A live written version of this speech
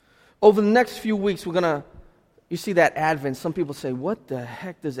Over the next few weeks, you see that Advent. Some people say, what the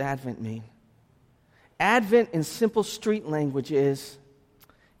heck does Advent mean? Advent in simple street language it's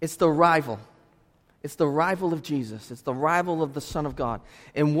the arrival. It's the arrival of Jesus. It's the arrival of the Son of God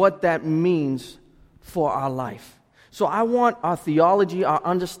and what that means for our life. So I want our theology, our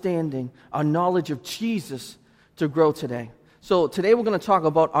understanding, our knowledge of Jesus to grow today. So today we're going to talk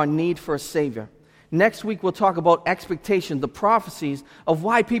about our need for a Savior. Next week we'll talk about expectation, the prophecies of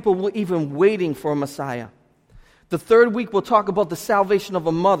why people were even waiting for a Messiah. The third week we'll talk about the salvation of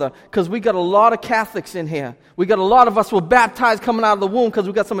a mother, because we got a lot of Catholics in here. We got a lot of us who were baptized coming out of the womb because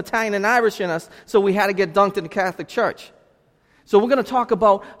we got some Italian and Irish in us, so we had to get dunked in the Catholic Church. So we're going to talk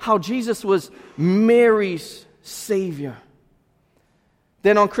about how Jesus was Mary's Savior.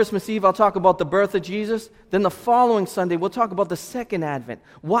 Then on Christmas Eve, I'll talk about the birth of Jesus. Then the following Sunday, we'll talk about the second Advent,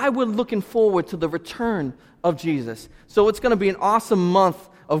 why we're looking forward to the return of Jesus. So it's going to be an awesome month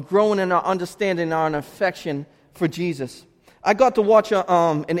of growing in our understanding, our affection for Jesus. I got to watch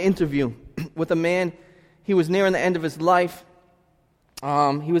an interview with a man. He was nearing the end of his life.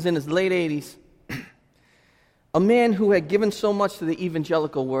 He was in his late 80s. A man who had given so much to the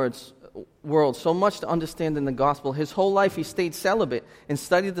evangelical world, so much to understanding the gospel. His whole life he stayed celibate and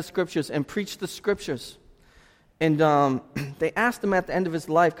studied the scriptures and preached the scriptures. And they asked him at the end of his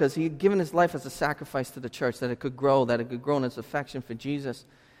life, because he had given his life as a sacrifice to the church, that it could grow in its affection for Jesus.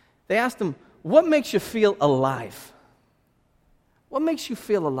 They asked him, what makes you feel alive? What makes you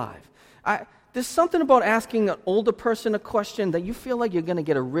feel alive? There's something about asking an older person a question that you feel like you're going to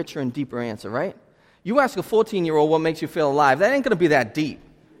get a richer and deeper answer, right? You ask a 14-year-old what makes you feel alive, that ain't going to be that deep.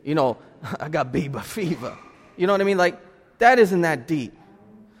 You know, I got baby fever. You know what I mean? Like, that isn't that deep.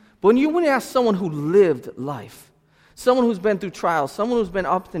 But when you ask someone who lived life, someone who's been through trials, someone who's been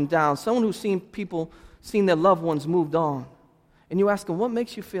up and down, someone who's seen their loved ones moved on, and you ask them, what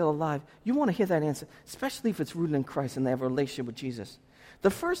makes you feel alive? You want to hear that answer, especially if it's rooted in Christ and they have a relationship with Jesus. The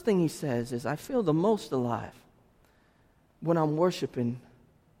first thing he says is, I feel the most alive when I'm worshiping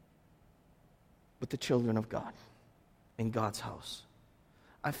with the children of God in God's house.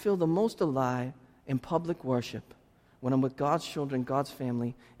 I feel the most alive in public worship when I'm with God's children, God's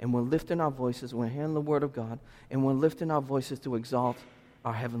family, and we're lifting our voices, we're hearing the word of God, and we're lifting our voices to exalt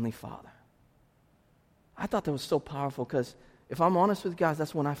our Heavenly Father. I thought that was so powerful, because if I'm honest with you guys,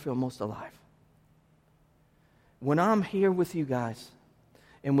 that's when I feel most alive. When I'm here with you guys,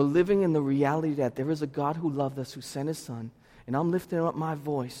 and we're living in the reality that there is a God who loved us, who sent His Son, and I'm lifting up my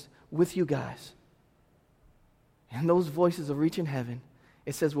voice with you guys, and those voices are reaching heaven.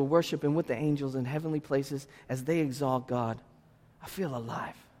 It says we're worshiping with the angels in heavenly places as they exalt God. I feel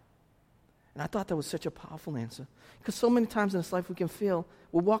alive. And I thought that was such a powerful answer, because so many times in this life we can feel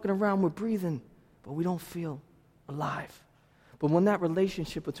we're walking around, we're breathing, but we don't feel alive. But when that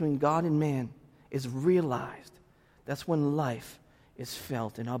relationship between God and man is realized, that's when life is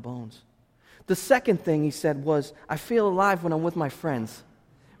felt in our bones. The second thing he said was, I feel alive when I'm with my friends.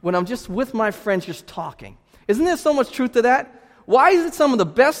 When I'm just with my friends just talking. Isn't there so much truth to that? Why is it some of the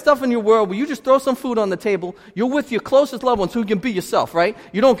best stuff in your world where you just throw some food on the table, you're with your closest loved ones who can be yourself, right?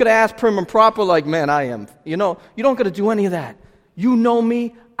 You don't get to ask prim and proper like, man, I am. You know, you don't get to do any of that. You know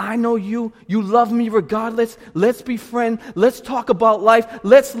me, I know you, you love me regardless. Let's be friends, let's talk about life,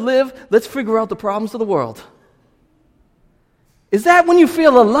 let's live, let's figure out the problems of the world. Is that when you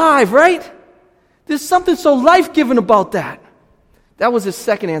feel alive, right? There's something so life-giving about that. That was his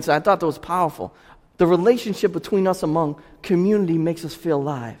second answer. I thought that was powerful. The relationship between us among community makes us feel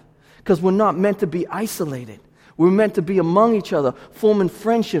alive, because we're not meant to be isolated. We're meant to be among each other, forming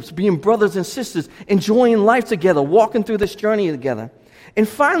friendships, being brothers and sisters, enjoying life together, walking through this journey together. And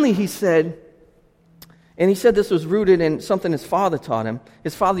finally he said this was rooted in something his father taught him.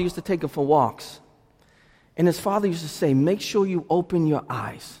 His father used to take him for walks. And his father used to say, make sure you open your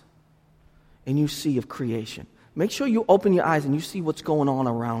eyes and you see of creation. Make sure you open your eyes and you see what's going on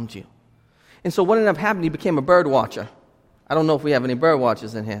around you. And so what ended up happening, he became a bird watcher. I don't know if we have any bird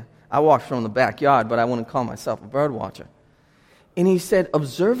watchers in here. I watch from the backyard, but I wouldn't call myself a bird watcher. And he said,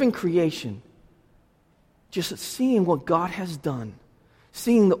 observing creation, just seeing what God has done,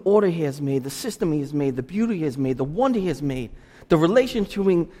 seeing the order He has made, the system He has made, the beauty He has made, the wonder He has made, the relation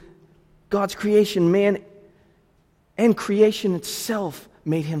between God's creation, man, and creation itself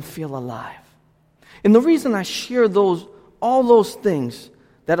made him feel alive. And the reason I share all those things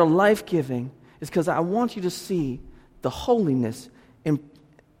that are life-giving is because I want you to see the holiness and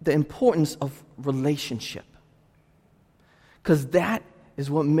the importance of relationship. Because that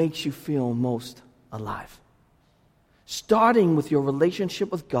is what makes you feel most alive. Starting with your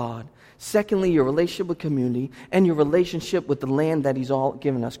relationship with God. Secondly, your relationship with community. And your relationship with the land that He's all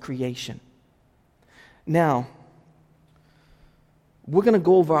given us, creation. Now, we're going to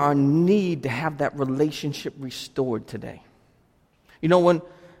go over our need to have that relationship restored today. You know, when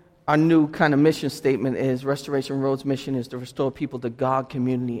our new kind of mission statement is, Restoration Road's mission is to restore people to God,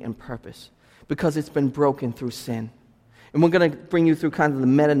 community, and purpose. Because it's been broken through sin. And we're going to bring you through kind of the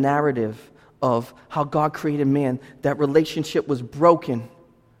meta-narrative of how God created man. That relationship was broken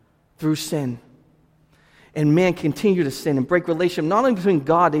through sin. And man continued to sin and break relationship, not only between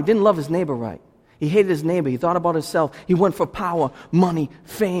God, he didn't love his neighbor right. He hated his neighbor. He thought about himself. He went for power, money,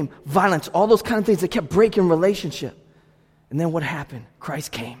 fame, violence, all those kind of things that kept breaking relationship. And then what happened?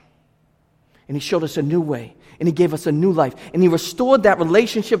 Christ came. And He showed us a new way. And He gave us a new life. And He restored that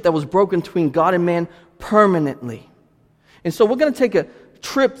relationship that was broken between God and man permanently. And so we're going to take a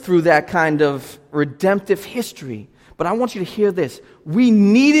trip through that kind of redemptive history. But I want you to hear this. We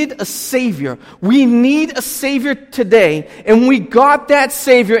needed a Savior. We need a Savior today. And we got that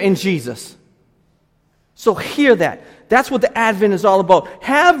Savior in Jesus. So hear that. That's what the Advent is all about.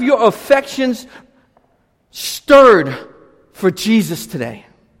 Have your affections stirred for Jesus today.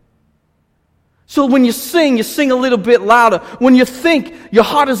 So when you sing a little bit louder. When you think, your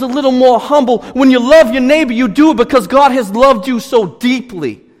heart is a little more humble. When you love your neighbor, you do it because God has loved you so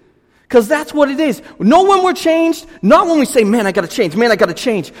deeply. Because that's what it is. Not when we're changed, not when we say, man, I got to change, man, I got to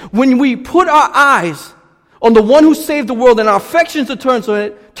change. When we put our eyes on the one who saved the world and our affections are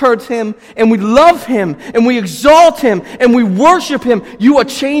towards Him, and we love Him, and we exalt Him, and we worship Him, you are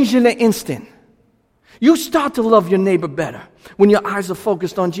changed in an instant. You start to love your neighbor better when your eyes are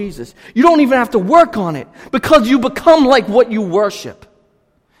focused on Jesus. You don't even have to work on it because you become like what you worship.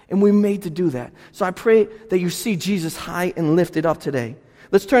 And we're made to do that. So I pray that you see Jesus high and lifted up today.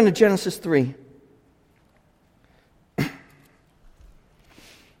 Let's turn to Genesis 3.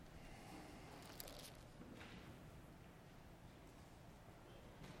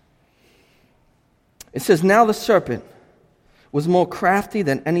 It says, now the serpent was more crafty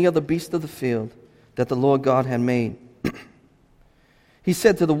than any other beast of the field that the Lord God had made. He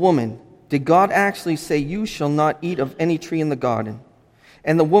said to the woman, did God actually say, you shall not eat of any tree in the garden?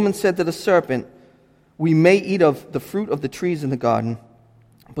 And the woman said to the serpent, we may eat of the fruit of the trees in the garden,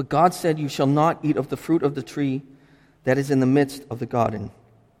 but God said, you shall not eat of the fruit of the tree that is in the midst of the garden.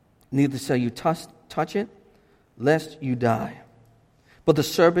 Neither shall you touch it, lest you die. But the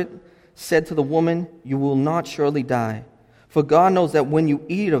serpent said to the woman, you will not surely die. For God knows that when you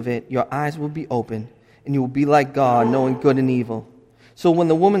eat of it, your eyes will be opened, and you will be like God, knowing good and evil. So when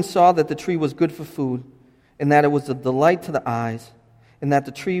the woman saw that the tree was good for food, and that it was a delight to the eyes, and that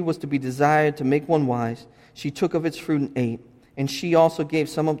the tree was to be desired to make one wise, she took of its fruit and ate. And she also gave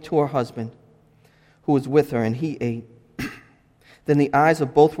some to her husband, who was with her, and he ate. Then the eyes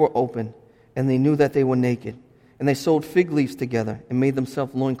of both were opened, and they knew that they were naked. And they sewed fig leaves together, and made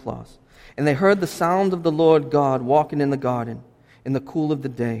themselves loincloths. And they heard the sound of the Lord God walking in the garden in the cool of the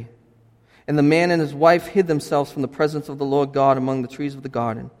day. And the man and his wife hid themselves from the presence of the Lord God among the trees of the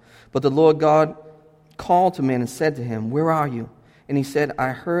garden. But the Lord God called to man and said to him, where are you? And he said, I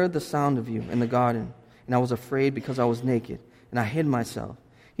heard the sound of you in the garden, and I was afraid because I was naked, and I hid myself.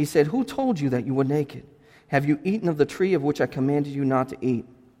 He said, who told you that you were naked? Have you eaten of the tree of which I commanded you not to eat?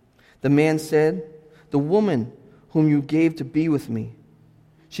 The man said, the woman whom you gave to be with me,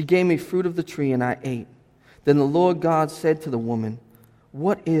 she gave me fruit of the tree, and I ate. Then the Lord God said to the woman,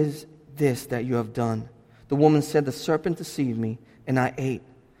 what is this that you have done? The woman said, the serpent deceived me, and I ate.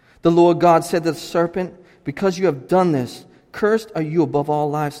 The Lord God said to the serpent, because you have done this, cursed are you above all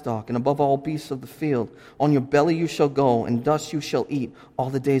livestock and above all beasts of the field. On your belly you shall go, and dust you shall eat all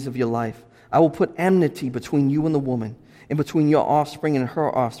the days of your life. I will put enmity between you and the woman, and between your offspring and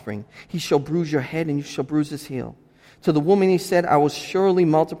her offspring. He shall bruise your head, and you shall bruise his heel. To the woman he said, I will surely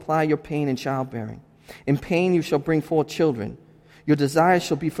multiply your pain in childbearing. In pain you shall bring forth children. Your desire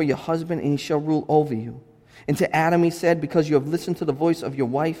shall be for your husband, and he shall rule over you. And to Adam he said, because you have listened to the voice of your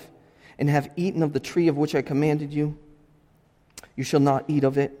wife, and have eaten of the tree of which I commanded you, you shall not eat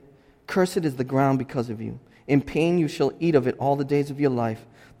of it. Cursed is the ground because of you. In pain you shall eat of it all the days of your life.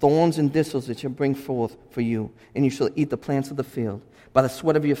 Thorns and thistles it shall bring forth for you, and you shall eat the plants of the field. By the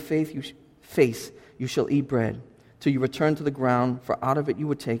sweat of your face you shall eat bread, till you return to the ground, for out of it you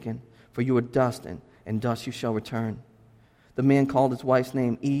were taken, for you are dust, and dust you shall return. The man called his wife's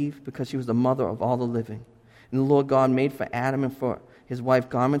name Eve, because she was the mother of all the living. And the Lord God made for Adam and for his wife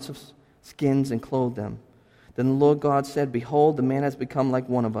garments of skins and clothed them. Then the Lord God said, behold, the man has become like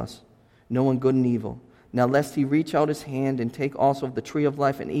one of us, knowing good and evil. Now lest he reach out his hand and take also of the tree of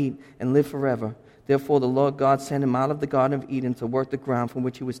life and eat and live forever. Therefore the Lord God sent him out of the Garden of Eden to work the ground from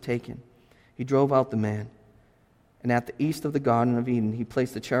which he was taken. He drove out the man. And at the east of the Garden of Eden, he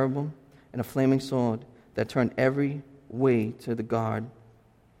placed a cherubim and a flaming sword that turned every way to guard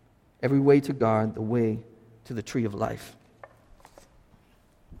the way to the tree of life.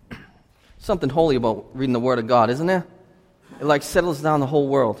 Something holy about reading the Word of God, isn't there? It like settles down the whole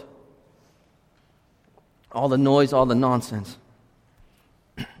world. All the noise, all the nonsense.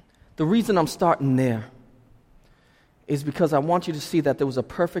 The reason I'm starting there is because I want you to see that there was a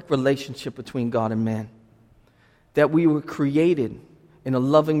perfect relationship between God and man. That we were created in a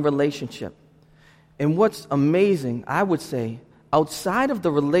loving relationship. And what's amazing, I would say, outside of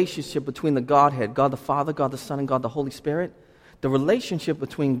the relationship between the Godhead, God the Father, God the Son, and God the Holy Spirit, the relationship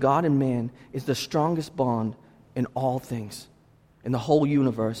between God and man is the strongest bond in all things, in the whole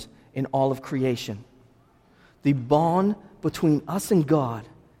universe, in all of creation. The bond between us and God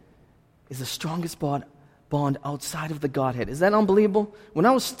is the strongest bond outside of the Godhead. Is that unbelievable? When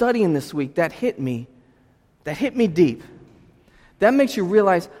I was studying this week, that hit me deep. That makes you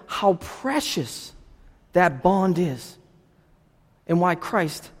realize how precious that bond is and why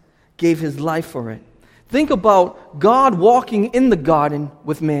Christ gave his life for it. Think about God walking in the garden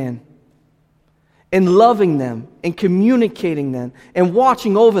with man and loving them and communicating them and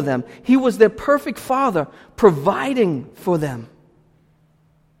watching over them. He was their perfect father, providing for them.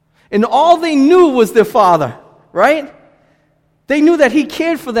 And all they knew was their father, right? They knew that he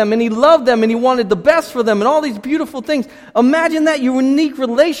cared for them and he loved them and he wanted the best for them and all these beautiful things. Imagine that unique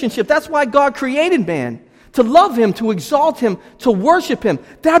relationship. That's why God created man, to love him, to exalt him, to worship him.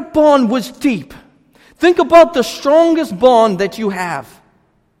 That bond was deep. Think about the strongest bond that you have.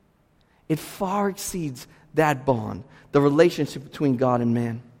 It far exceeds that bond, the relationship between God and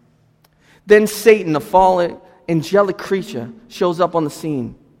man. Then Satan, a fallen angelic creature, shows up on the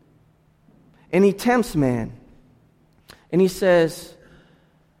scene. And he tempts man. And he says,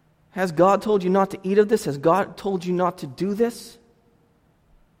 has God told you not to eat of this? Has God told you not to do this?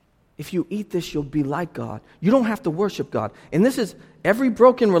 If you eat this, you'll be like God. You don't have to worship God. And this is every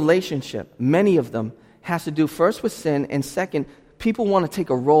broken relationship, many of them, has to do first with sin, and second, people want to take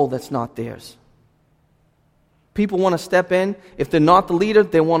a role that's not theirs. People want to step in. If they're not the leader,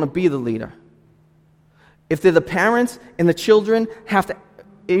 they want to be the leader. If they're the parents and the children have to...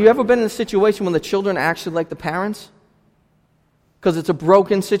 Have you ever been in a situation when the children actually like the parents? Because it's a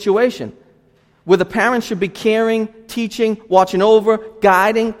broken situation. Where the parents should be caring, teaching, watching over,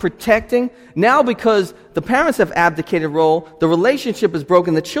 guiding, protecting. Now because the parents have abdicated role, the relationship is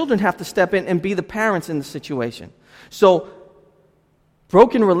broken, the children have to step in and be the parents in the situation. So,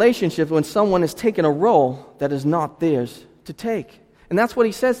 broken relationship when someone is taking a role that is not theirs to take. And that's what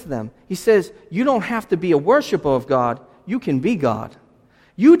he says to them. He says, you don't have to be a worshiper of God, you can be God.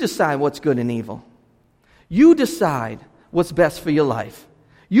 You decide what's good and evil. You decide what's best for your life.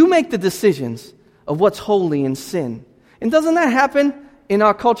 You make the decisions of what's holy and sin. And doesn't that happen in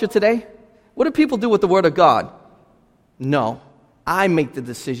our culture today? What do people do with the Word of God? No, I make the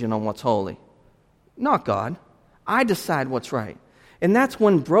decision on what's holy. Not God. I decide what's right. And that's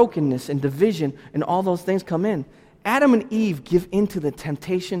when brokenness and division and all those things come in. Adam and Eve give in to the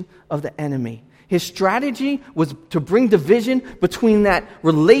temptation of the enemy. His strategy was to bring division between that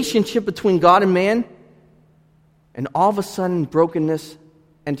relationship between God and man. And all of a sudden, brokenness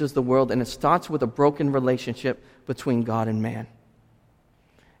enters the world, and it starts with a broken relationship between God and man.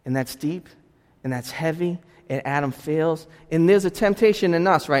 And that's deep, and that's heavy, and Adam fails. And there's a temptation in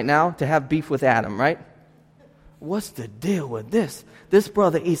us right now to have beef with Adam, right? What's the deal with this? This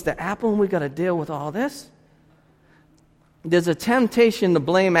brother eats the apple, and we got to deal with all this? There's a temptation to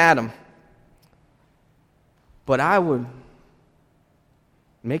blame Adam. But I would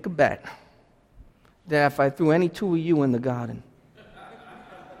make a bet that if I threw any two of you in the garden,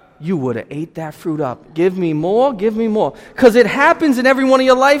 you would have ate that fruit up. Give me more, give me more. Because it happens in every one of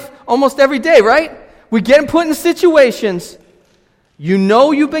your life almost every day, right? We get put in situations. You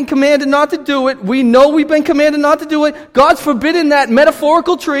know you've been commanded not to do it. We know we've been commanded not to do it. God's forbidden that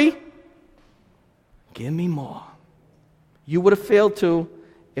metaphorical tree. Give me more. You would have failed too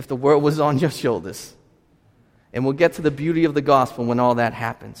if the world was on your shoulders. And we'll get to the beauty of the gospel when all that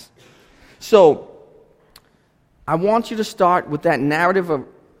happens. So, I want you to start with that narrative of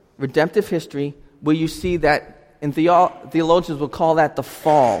redemptive history where you see that, and theologians will call that the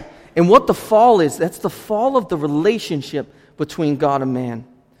fall. And what the fall is, that's the fall of the relationship between God and man.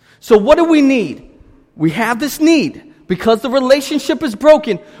 So what do we need? We have this need. Because the relationship is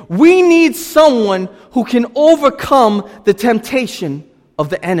broken, we need someone who can overcome the temptation of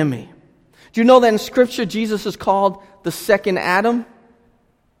the enemy. Do you know that in Scripture, Jesus is called the second Adam?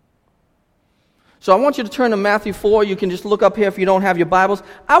 So I want you to turn to Matthew 4. You can just look up here if you don't have your Bibles.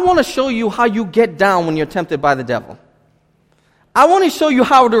 I want to show you how you get down when you're tempted by the devil. I want to show you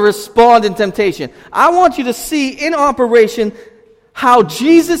how to respond in temptation. I want you to see in operation how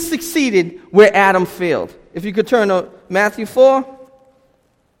Jesus succeeded where Adam failed. If you could turn to Matthew 4.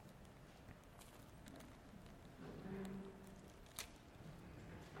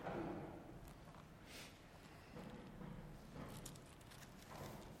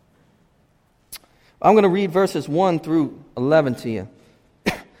 I'm going to read verses 1 through 11 to you.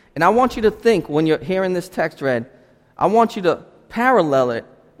 And I want you to think, when you're hearing this text read, I want you to parallel it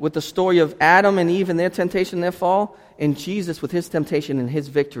with the story of Adam and Eve and their temptation, their fall, and Jesus with his temptation and his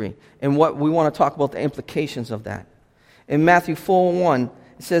victory. And what we want to talk about the implications of that. In Matthew 4:1,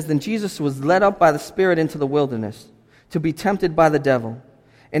 it says, Then Jesus was led up by the Spirit into the wilderness to be tempted by the devil.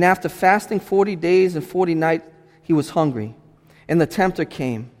 And after fasting 40 days and 40 nights, he was hungry. And the tempter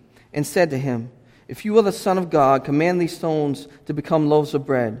came and said to him, If you are the Son of God, command these stones to become loaves of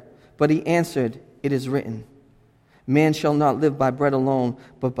bread. But he answered, It is written, Man shall not live by bread alone,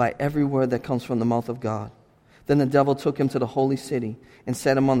 but by every word that comes from the mouth of God. Then the devil took him to the holy city and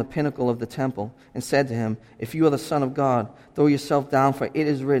set him on the pinnacle of the temple and said to him, If you are the Son of God, throw yourself down, for it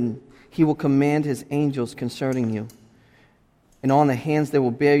is written, He will command His angels concerning you. And on the hands they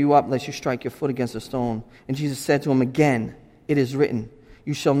will bear you up, lest you strike your foot against a stone. And Jesus said to him again, It is written,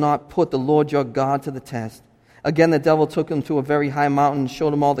 You shall not put the Lord your God to the test. Again the devil took him to a very high mountain and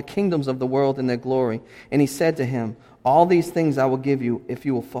showed him all the kingdoms of the world and their glory. And he said to him, All these things I will give you if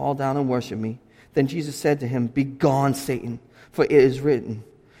you will fall down and worship me. Then Jesus said to him, Begone, Satan, for it is written,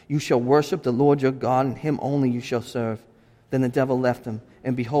 You shall worship the Lord your God, and him only you shall serve. Then the devil left him,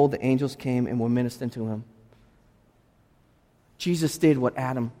 and behold, the angels came and were ministering to him. Jesus did what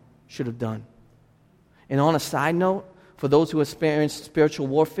Adam should have done. And on a side note, for those who experience spiritual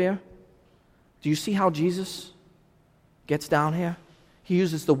warfare, do you see how Jesus gets down here? He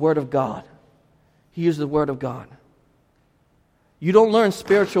uses the Word of God. He uses the Word of God. You don't learn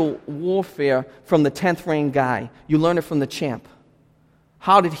spiritual warfare from the 10th rank guy. You learn it from the champ.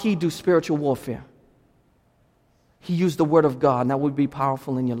 How did he do spiritual warfare? He used the Word of God, and that would be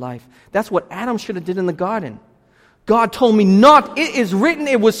powerful in your life. That's what Adam should have did in the garden. God told me not, it is written,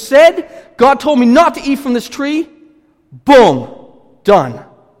 it was said, God told me not to eat from this tree. Boom, done.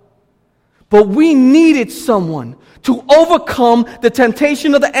 But we needed someone to overcome the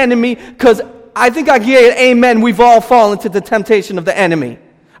temptation of the enemy, because I think I hear it, amen, we've all fallen to the temptation of the enemy.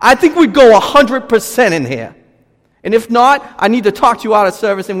 I think we go 100% in here. And if not, I need to talk to you out of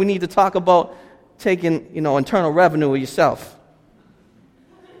service, and we need to talk about taking, internal revenue of yourself.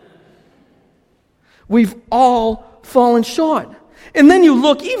 We've all fallen short. And then you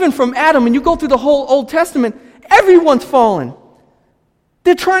look even from Adam, and you go through the whole Old Testament, everyone's fallen.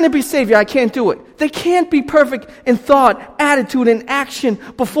 They're trying to be Savior. I can't do it. They can't be perfect in thought, attitude, and action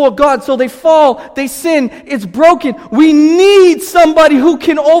before God. So they fall, they sin, it's broken. We need somebody who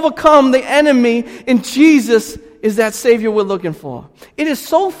can overcome the enemy, and Jesus is that Savior we're looking for. It is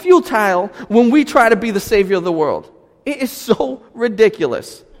so futile when we try to be the Savior of the world. It is so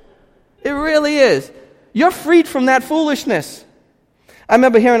ridiculous. It really is. You're freed from that foolishness. I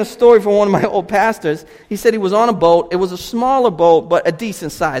remember hearing a story from one of my old pastors. He said he was on a boat. It was a smaller boat, but a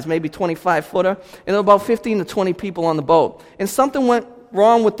decent size, maybe 25-footer. And there were about 15 to 20 people on the boat. And something went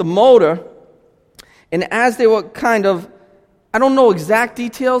wrong with the motor. And as they were I don't know exact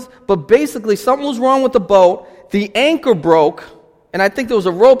details, but basically something was wrong with the boat. The anchor broke, and I think there was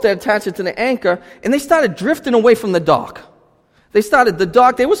a rope that attached it to the anchor, and they started drifting away from the dock. They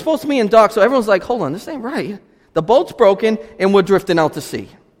were supposed to be in dock, so everyone's like, hold on, this ain't right. The boat's broken, and we're drifting out to sea.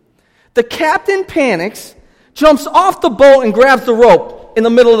 The captain panics, jumps off the boat, and grabs the rope in the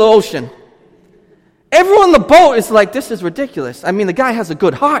middle of the ocean. Everyone on the boat is like, this is ridiculous. I mean, the guy has a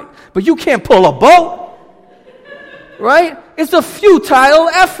good heart, but you can't pull a boat. Right? It's a futile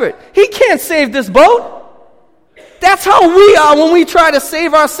effort. He can't save this boat. That's how we are when we try to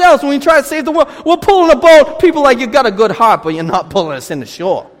save ourselves, when we try to save the world. We're pulling a boat. People are like, you got a good heart, but you're not pulling us in the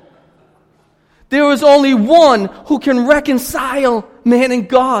shore. There is only one who can reconcile man and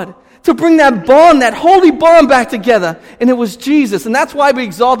God, to bring that bond, that holy bond back together. And it was Jesus. And that's why we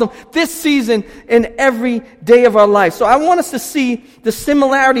exalt him this season and every day of our life. So I want us to see the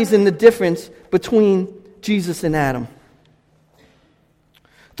similarities and the difference between Jesus and Adam.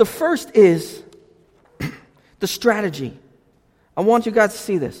 The first is the strategy. I want you guys to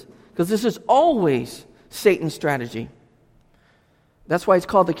see this, because this is always Satan's strategy. That's why he's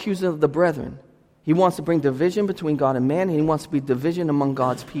called the accuser of the brethren. He wants to bring division between God and man, and he wants to be division among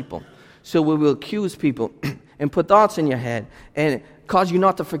God's people. So we will accuse people. and put thoughts in your head and cause you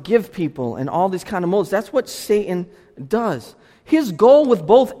not to forgive people and all these kind of motives. That's what Satan does. His goal with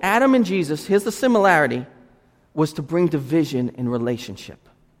both Adam and Jesus, here's the similarity, was to bring division in relationship.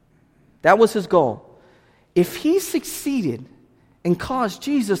 That was his goal. If he succeeded and caused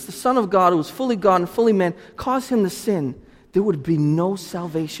Jesus, the Son of God, who was fully God and fully man, caused him to sin, there would be no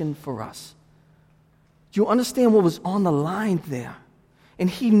salvation for us. Do you understand what was on the line there? And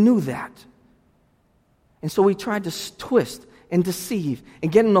he knew that. And so he tried to twist and deceive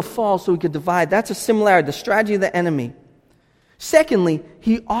and get him to fall so he could divide. That's a similarity, the strategy of the enemy. Secondly,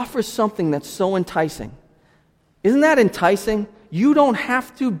 he offers something that's so enticing. Isn't that enticing? You don't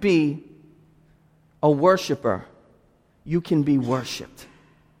have to be a worshiper. You can be worshiped.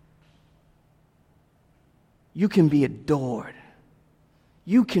 You can be adored.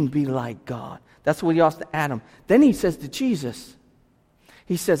 You can be like God. That's what he asked to Adam. Then he says to Jesus,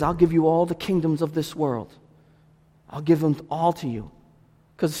 he says, I'll give you all the kingdoms of this world. I'll give them all to you.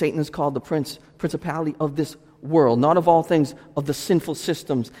 Because Satan is called the principality of this world, not of all things, of the sinful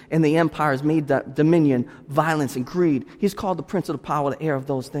systems and the empires made that dominion, violence, and greed. He's called the prince of the power of the air of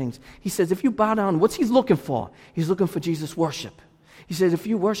those things. He says, if you bow down, what's he looking for? He's looking for Jesus' worship. He says, if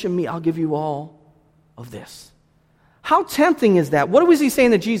you worship me, I'll give you all of this. How tempting is that? What was he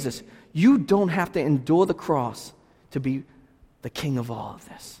saying to Jesus? You don't have to endure the cross to be the king of all of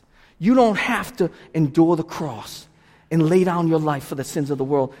this. You don't have to endure the cross and lay down your life for the sins of the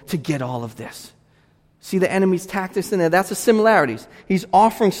world to get all of this. See the enemy's tactics in there? That's the similarities. He's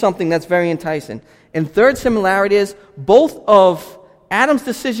offering something that's very enticing. And third similarity is both of Adam's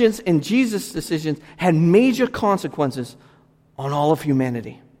decisions and Jesus' decisions had major consequences on all of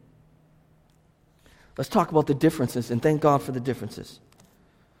humanity. Let's talk about the differences, and thank God for the differences.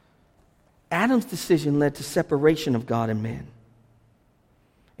 Adam's decision led to separation of God and man.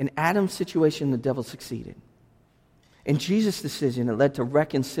 In Adam's situation, the devil succeeded. In Jesus' decision, it led to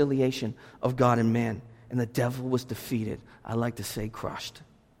reconciliation of God and man, and the devil was defeated. I like to say crushed.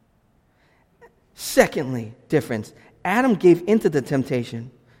 Secondly, difference. Adam gave into the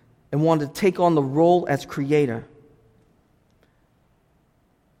temptation and wanted to take on the role as creator.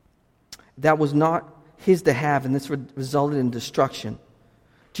 That was not his to have, and this resulted in destruction.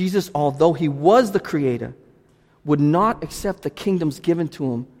 Jesus, although he was the creator, would not accept the kingdoms given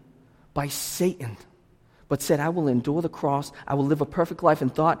to him by Satan, but said, I will endure the cross, I will live a perfect life in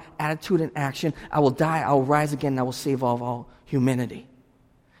thought, attitude, and action. I will die, I will rise again, and I will save all humanity.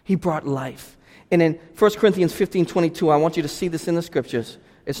 He brought life. And in 1 Corinthians 15:22, I want you to see this in the scriptures.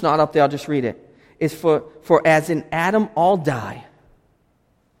 It's not up there, I'll just read it. It's for as in Adam all die,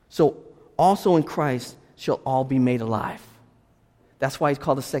 so also in Christ shall all be made alive. That's why he's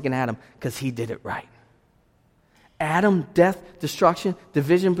called the second Adam, because he did it right. Adam, death, destruction,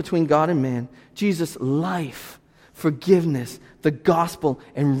 division between God and man. Jesus, life, forgiveness, the gospel,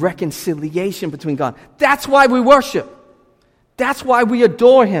 and reconciliation between God. That's why we worship. That's why we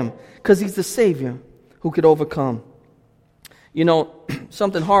adore him, because he's the Savior who could overcome. You know,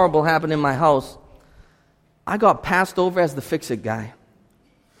 something horrible happened in my house. I got passed over as the fix-it guy.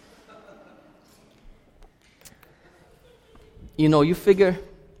 You know, you figure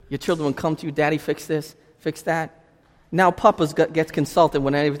your children will come to you, Daddy, fix this, fix that. Now Papa's gets consulted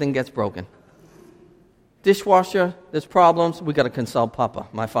when everything gets broken. Dishwasher, there's problems, we got to consult Papa,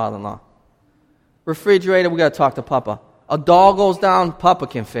 my father-in-law. Refrigerator, we got to talk to Papa. A doll goes down, Papa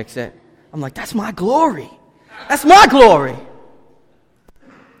can fix it. I'm like, that's my glory. That's my glory.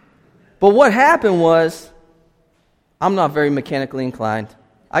 But what happened was, I'm not very mechanically inclined.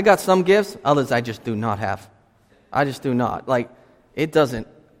 I got some gifts, others I just do not have. I just do not. Like, it doesn't,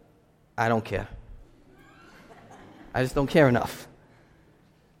 I don't care. I just don't care enough.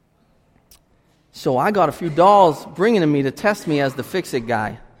 So I got a few dolls bringing to me to test me as the fix-it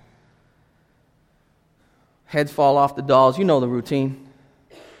guy. Heads fall off the dolls. You know the routine.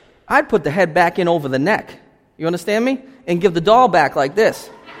 I'd put the head back in over the neck. You understand me? And give the doll back like this.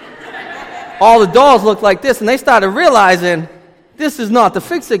 All the dolls looked like this, and they started realizing this is not the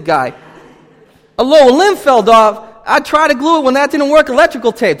fix-it guy. A lower limb fell off. I tried to glue it. When that didn't work,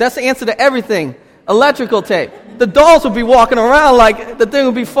 electrical tape. That's the answer to everything. Electrical tape. The dolls would be walking around like the thing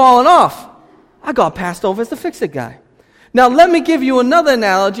would be falling off. I got passed over as the fix-it guy. Now let me give you another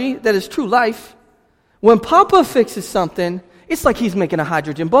analogy that is true life. When Papa fixes something, it's like he's making a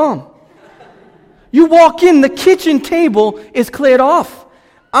hydrogen bomb. You walk in, the kitchen table is cleared off.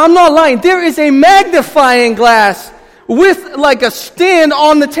 I'm not lying. There is a magnifying glass with like a stand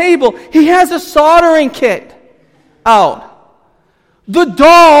on the table. He has a soldering kit out. The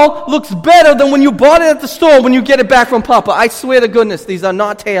doll looks better than when you bought it at the store when you get it back from Papa. I swear to goodness, these are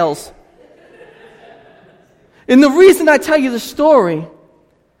not tales. And the reason I tell you the story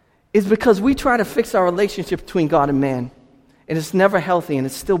is because we try to fix our relationship between God and man. And it's never healthy and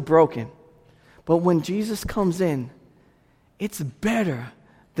it's still broken. But when Jesus comes in, it's better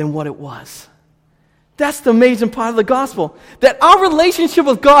than what it was. That's the amazing part of the gospel. That our relationship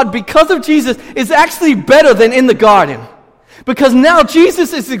with God because of Jesus is actually better than in the garden. Because now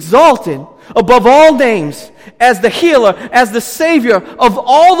Jesus is exalted above all names as the healer, as the Savior of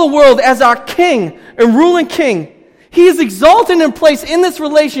all the world, as our King and ruling King. He is exalted in place in this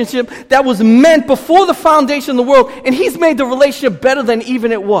relationship that was meant before the foundation of the world, and He's made the relationship better than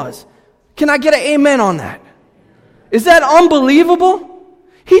even it was. Can I get an amen on that? Is that unbelievable?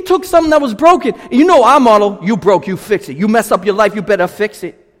 He took something that was broken. You know our model, you broke, you fix it. You mess up your life, you better fix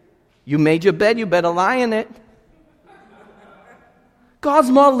it. You made your bed, you better lie in it.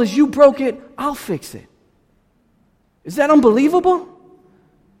 God's model is you broke it, I'll fix it. Is that unbelievable?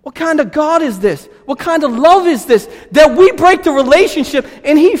 What kind of God is this? What kind of love is this? That we break the relationship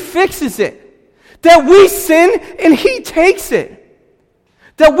and He fixes it. That we sin and He takes it.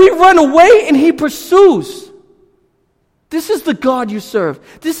 That we run away and He pursues. This is the God you serve.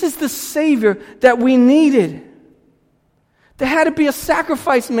 This is the Savior that we needed. There had to be a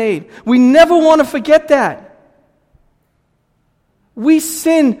sacrifice made. We never want to forget that. We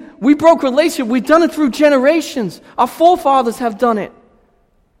sinned. We broke relationship. We've done it through generations. Our forefathers have done it.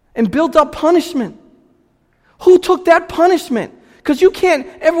 And built up punishment. Who took that punishment? Because you can't,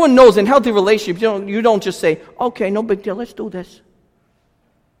 everyone knows in healthy relationships, you don't just say, okay, no big deal, let's do this.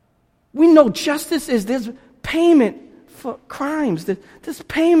 We know justice is this payment for crimes, this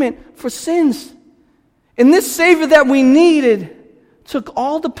payment for sins. And this Savior that we needed took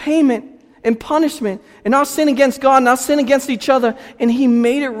all the payment and punishment and our sin against God and our sin against each other, and He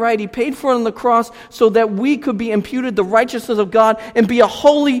made it right. He paid for it on the cross so that we could be imputed the righteousness of God and be a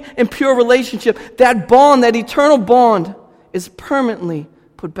holy and pure relationship. That bond, that eternal bond, is permanently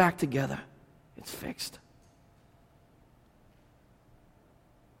put back together. It's fixed.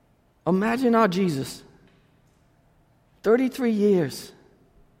 Imagine our Jesus, 33 years,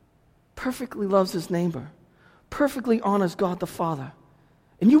 perfectly loves his neighbor, perfectly honors God the Father.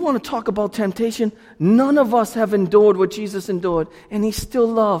 And you want to talk about temptation? None of us have endured what Jesus endured. And He still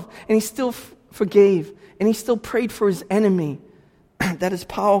loved. And He still forgave. And He still prayed for His enemy. That is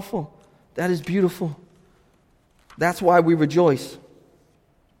powerful. That is beautiful. That's why we rejoice.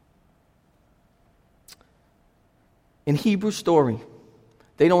 In Hebrew story,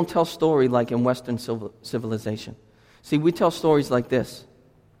 they don't tell story like in Western civilization. See, we tell stories like this.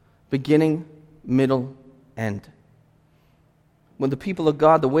 Beginning, middle, end. When the people of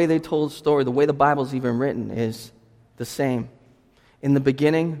God, the way they told the story, the way the Bible's even written is the same. In the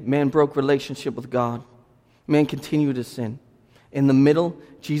beginning, man broke relationship with God. Man continued to sin. In the middle,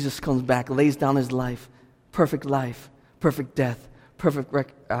 Jesus comes back, lays down His life, perfect death, perfect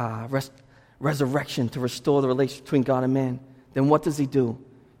resurrection to restore the relationship between God and man. Then what does He do?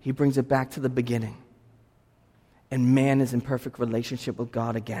 He brings it back to the beginning. And man is in perfect relationship with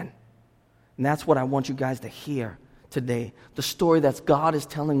God again. And that's what I want you guys to hear today. The story that God is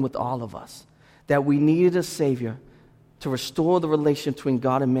telling with all of us. That we needed a Savior to restore the relationship between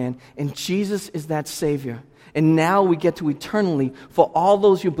God and man. And Jesus is that Savior. And now we get to eternally, for all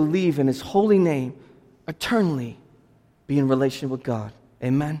those who believe in His holy name, eternally be in relationship with God.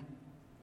 Amen.